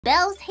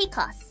Baelz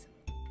Hakos.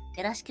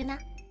 よろしくな。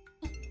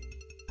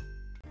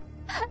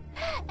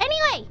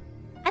Anyway,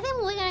 I think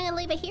we're gonna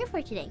leave it here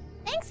for today.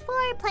 Thanks for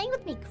playing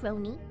with me,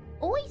 Kronii.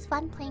 Always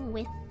fun playing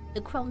with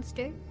the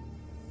Kronster.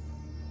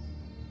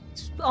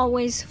 It's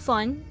always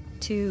fun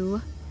to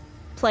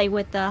play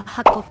with the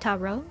Hako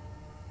Taro.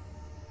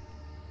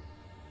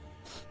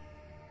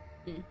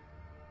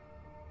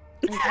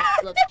 Okay,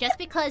 look, just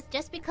because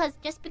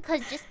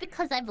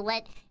I've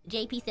let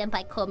JP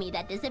Senpai call me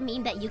that doesn't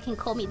mean that you can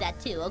call me that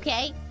too,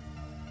 okay?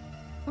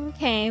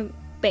 Okay,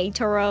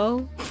 Beitaro.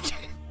 No!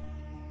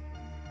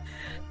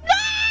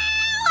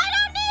 I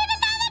don't need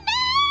another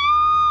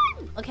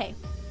name! Okay.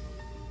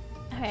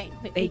 Alright.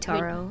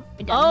 Beitaro.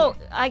 Oh,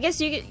 I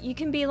guess you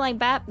can be like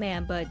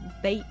Batman, but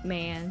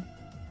Bateman.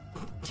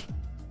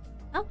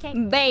 Okay.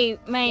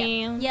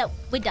 Bateman. Yep,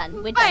 we're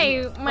done. We're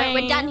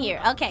done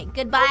here. Okay,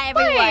 goodbye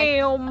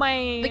everyone.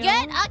 Man. We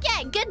good?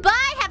 Okay,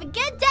 goodbye. Have a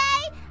good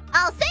day.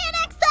 I'll see you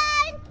next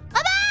time.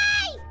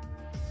 Bye-bye!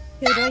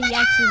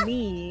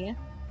 Kuroyasumi.